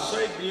pa wa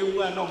sorry de wu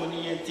na mo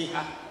ni enti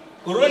ha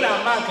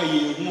corona mark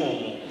ye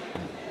hu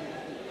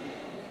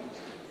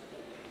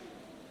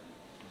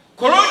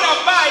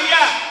corona ba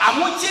ya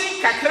amuchi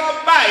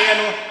kakra ba ye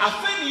no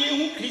afani ye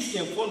hu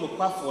Christian for no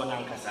kwafo na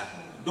nkasa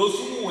those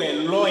who were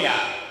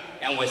loyal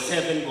and were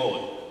serving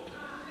God.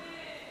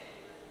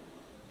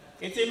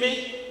 Enti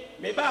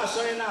me ba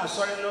sorry na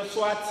sorry no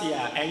so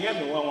atia enye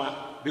me wanwa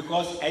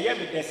because eye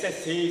me dey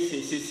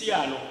say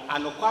ano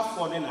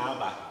anokwafo ne na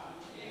aba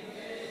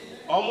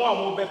omo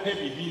amu bepe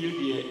bibi no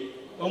de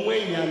omo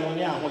enya no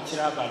ne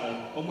ahokire aba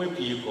no omo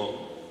epie ko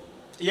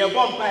ye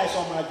bompa e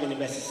so ma adwene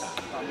besisa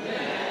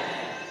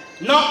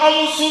na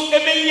omo su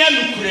ebenya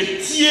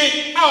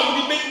nukuretie a omo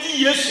de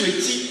bedi Yesu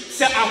echi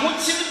se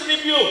ahokire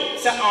bribio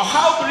se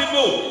ohaw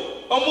bribio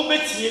omo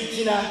betie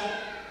gina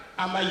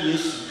ama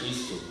Yesu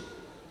Kristo.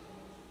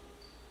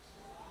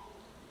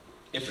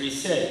 If we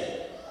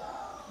say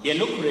ye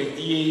no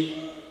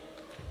kuredie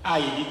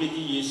Aye,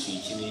 Dibidi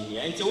Yesu, Chini,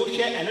 and to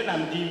share and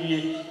I'm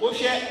DV, or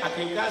share I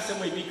can gas some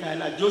way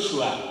kind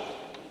Joshua.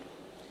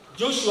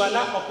 Joshua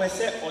na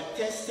opese or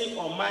testing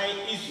on my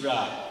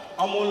Israel,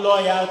 on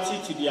loyalty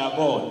to their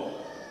God.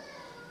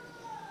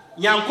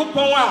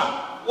 Yankupon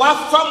wa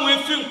fam we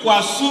fin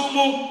kwasu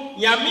mu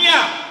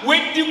nyamia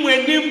wedi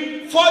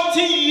mwanim 40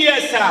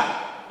 years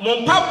mo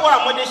mpapo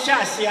a mo de hya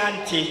ase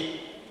ante.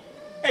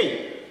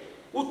 Hey,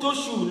 uto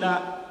shu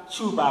na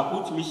shu ba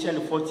ko tumi hye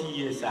 40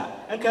 years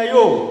anka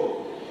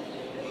yo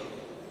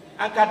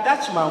anka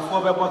Dutchman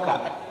for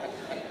beboka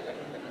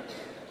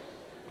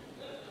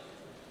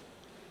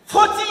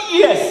 40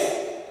 years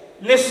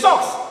ne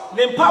socks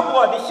ne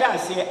mpapo de hya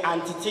ase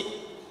antete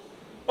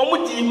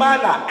omu di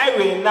mana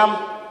ewe nam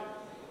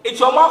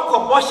echoma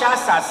kobosha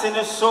asase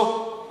ne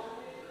so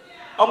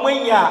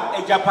omanya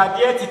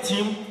ejapade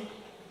titim.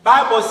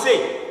 Bible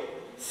say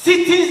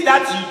cities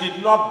that you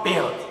did not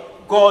build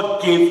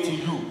God gave to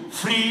you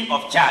free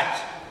of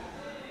charge.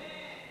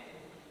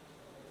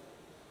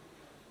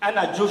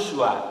 Ana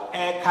Joshua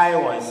kai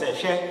won say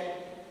hwe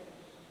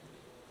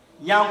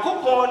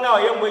Yankopon na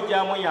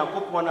oyemogya mo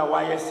Yankopon na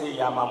waye say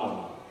yamamu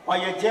no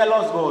oye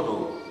jealous God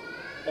o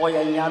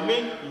oye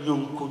nyame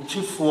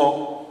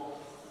yonkotifo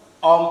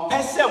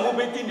pese mo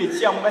bedi ne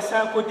tia mo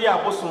besan kodi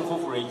abosom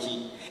foforo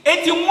echi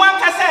eti mo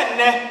akasa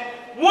nne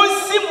mo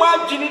si mo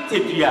adwini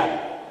tedua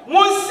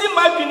mo si mo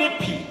adwini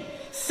pi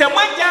se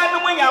mo gya no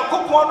mo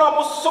Yankopon na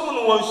mo som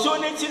no wonso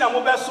ne chi na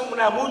mo besom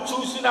na mo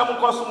chusu na mo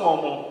kosom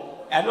mo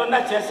eno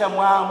na chese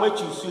mo a mo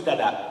chusu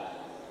dada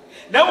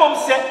na mo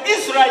se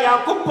Israel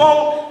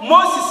Yankopon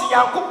Moses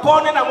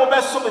Yankopon na mo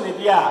besom ne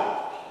bia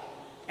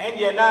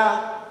ende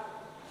na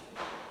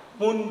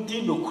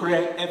mundi no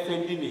kure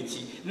efendi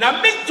nechi na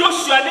me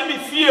Joshua ne me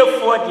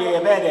fiefo de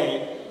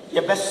yebede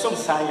yebesom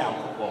san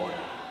Yankopon.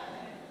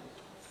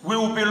 We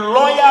will be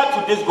loyal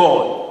to this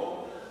God.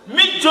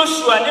 Me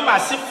Joshua ne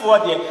masifo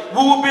de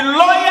we will be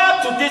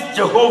loyal to this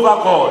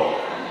Jehovah God.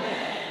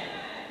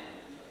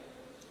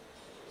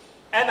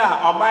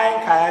 Ena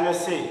oman kan no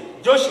say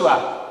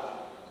Joshua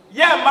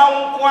ye ma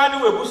nko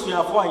ane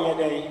webusuafo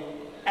anyede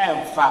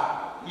emfa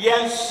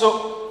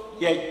yenso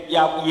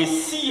ye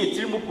si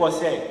yetirimu po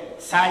say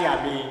saya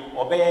be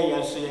obeye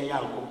yenso ye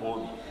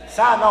Yankopon bi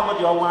sa na omo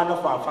de onwa no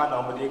fanfa na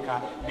omo de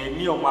ka na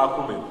mi omo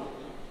akoma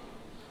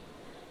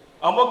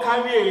omo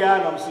kan wie ya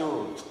na mse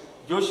o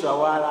Joshua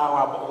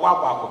wa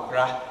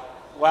akokra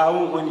wa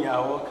hunhuni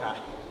awoka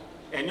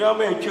eni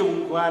omo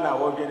etwem kwa na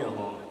wo bi ne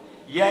ho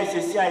ye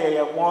sesi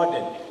aye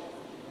modern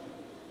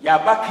ya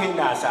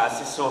bakena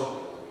asase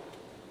so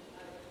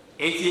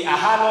eti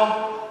ahano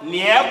ne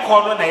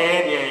ekono na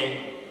ye de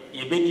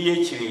ye bedi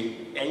ekire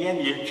enye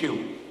ne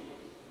etwem.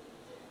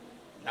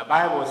 The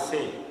Bible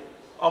say,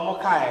 omo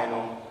kai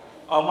no,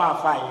 omo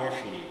afa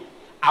yehwe.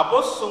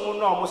 Abosom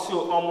no omo se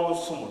omo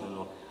nsom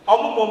no.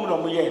 Omo mom no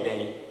mo ye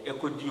den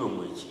ekodi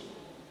omo echi.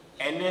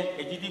 Ene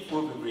edidi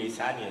fo bebre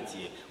sa na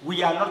etie.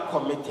 We are not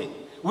committed.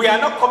 We are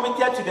not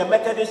committed to the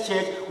Methodist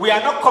Church. We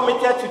are not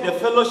committed to the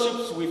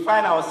fellowships we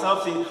find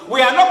ourselves in.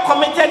 We are not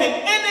committed in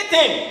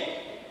anything.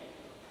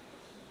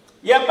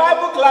 Your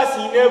Bible class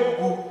in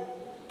Ebugu.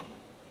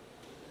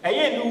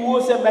 Aye no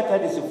wo se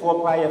Methodist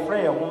for pa ye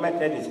frɛ ye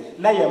Methodist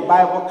na ye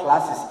Bible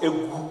classes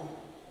egu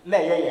na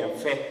ye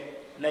mfe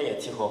na ye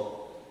ti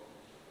ho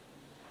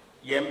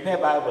ye mpe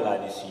Bible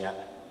adesua.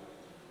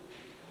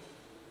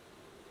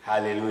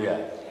 Hallelujah.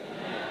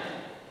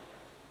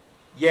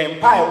 Ye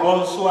mpa e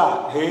won so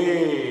a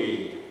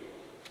hey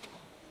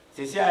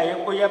sisi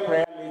aye ko ye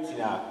prayer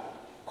meeting a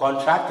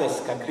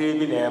contractors kakra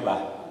bi na eba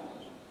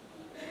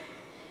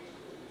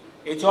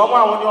eti omo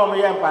awon omo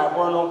ye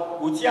mpaebo no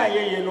uti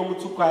aye no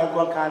mutu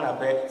kwan kan na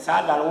be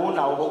sa da wo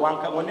na wo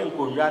wanka wo ne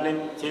nkonwa ne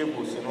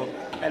tables no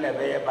na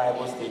be ye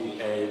Bible study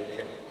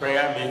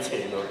prayer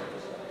meeting no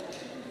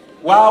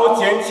wa o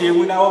tiantie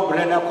mu na wo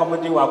bre na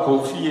komodi wa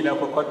kofi na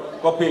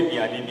ko pe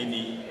bia ni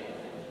bidi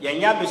ye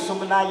nya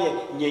besom na ye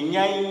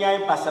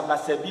nyanyan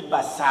basabasa bi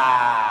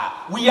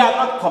basa. We are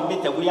not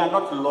committed, we are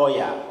not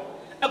loyal.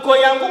 Eko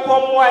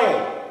Yankopon mo aye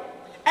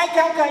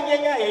enkan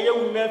nyanya ye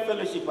women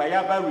fellowship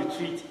ayaba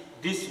retreat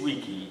this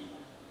week.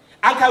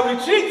 Anka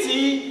retreat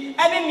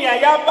any near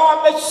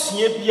yaba be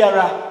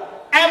biara.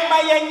 Am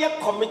I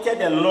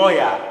committed and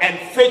loyal and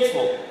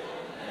faithful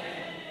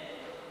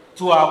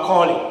to our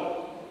calling?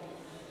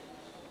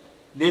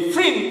 The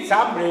friend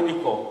Sam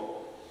Redico,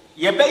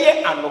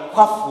 Yebeye and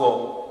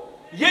Noquafo,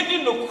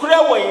 Yedi no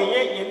Kura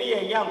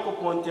ye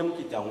Yankopon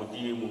Temkita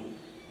Mudimu,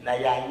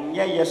 Naya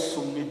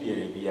Yasumi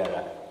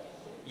Biara,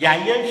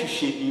 Yayan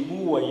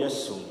Shedimu or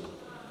Yasum,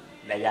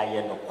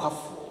 Naya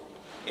Noquafo.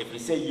 If we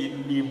say ye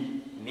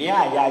nim, near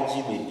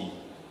Yaji Medi,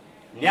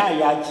 near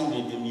Yaji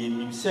Medi, ye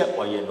nim se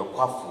or ye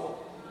Noquafo.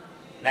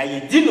 Na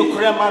ye dino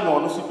krema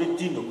no so be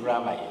dino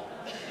krama ye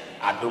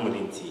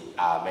adominti.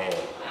 Amen.